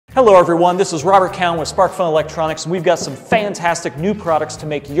Hello everyone, this is Robert Cowan with SparkFun Electronics, and we've got some fantastic new products to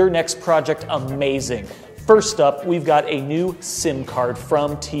make your next project amazing. First up, we've got a new SIM card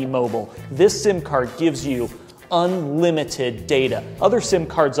from T-Mobile. This SIM card gives you unlimited data. Other SIM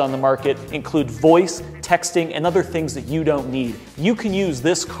cards on the market include voice, texting, and other things that you don't need. You can use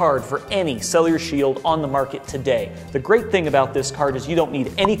this card for any cellular shield on the market today. The great thing about this card is you don't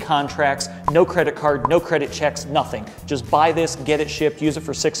need any contracts, no credit card, no credit checks, nothing. Just buy this, get it shipped, use it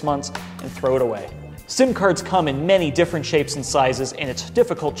for 6 months, and throw it away. SIM cards come in many different shapes and sizes, and it's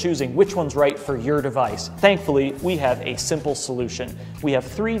difficult choosing which one's right for your device. Thankfully, we have a simple solution. We have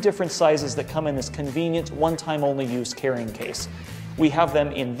 3 different sizes that come in this convenient, one-time only use carrying case. We have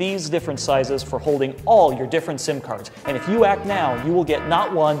them in these different sizes for holding all your different SIM cards. And if you act now, you will get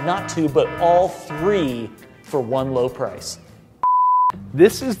not 1, not 2, but all 3 for one low price.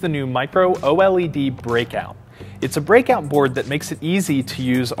 This is the new Micro OLED Breakout. It's a breakout board that makes it easy to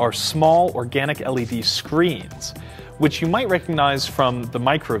use our small organic LED screens, which you might recognize from the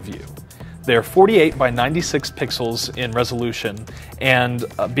MicroView. They're 48 by 96 pixels in resolution, and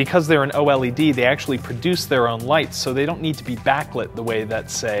because they're an OLED, they actually produce their own lights, so they don't need to be backlit the way that,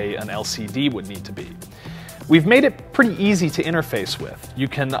 say, an LCD would need to be. We've made it pretty easy to interface with. You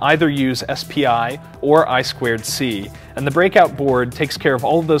can either use SPI or I2C, and the breakout board takes care of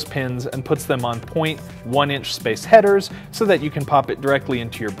all of those pins and puts them on 0.1-inch spaced headers so that you can pop it directly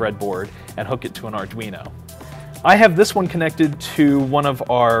into your breadboard and hook it to an Arduino. I have this one connected to one of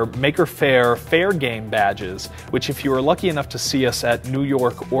our Maker Faire Fair Game badges, which if you were lucky enough to see us at New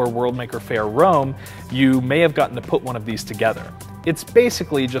York or World Maker Faire Rome, you may have gotten to put one of these together. It's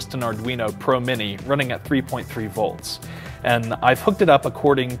basically just an Arduino Pro Mini running at 3.3 volts. And I've hooked it up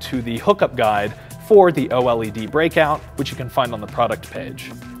according to the hookup guide for the OLED Breakout, which you can find on the product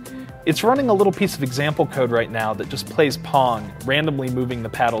page. It's running a little piece of example code right now that just plays Pong, randomly moving the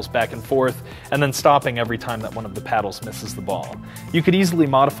paddles back and forth, and then stopping every time that one of the paddles misses the ball. You could easily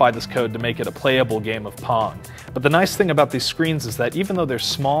modify this code to make it a playable game of Pong. But the nice thing about these screens is that even though they're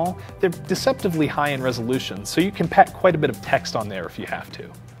small, they're deceptively high in resolution, so you can pack quite a bit of text on there if you have to.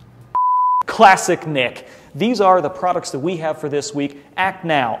 Classic Nick. These are the products that we have for this week. Act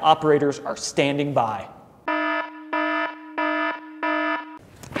now. Operators are standing by.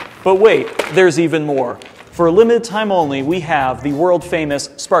 But wait, there's even more. For a limited time only, we have the world-famous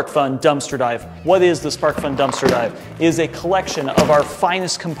SparkFun Dumpster Dive. What is the SparkFun Dumpster Dive? It is a collection of our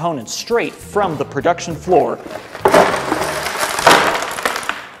finest components straight from the production floor.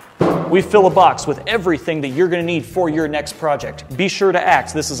 We fill a box with everything that you're going to need for your next project. Be sure to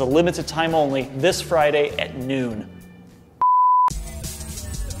act. This is a limited time only, this Friday at noon.